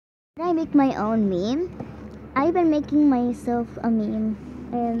I make my own meme. I've been making myself a meme,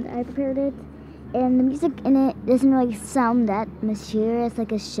 and I prepared it, and the music in it doesn't really sound that mysterious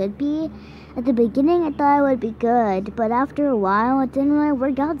like it should be. At the beginning, I thought it would be good, but after a while, it didn't really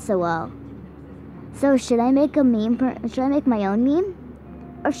work out so well. So should I make a meme? Should I make my own meme,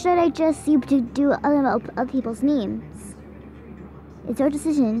 or should I just do other people's memes? It's your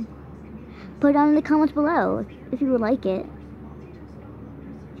decision. Put it down in the comments below if you would like it.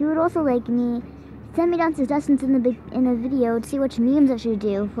 If you would also like me, send me down suggestions in the video to see which memes I should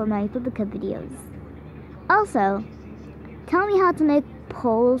do for my Flippicup videos. Also, tell me how to make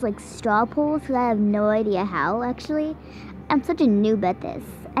polls, like straw polls, because I have no idea how, actually. I'm such a noob at this.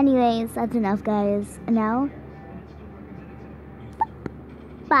 Anyways, that's enough, guys. And now,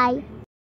 bye.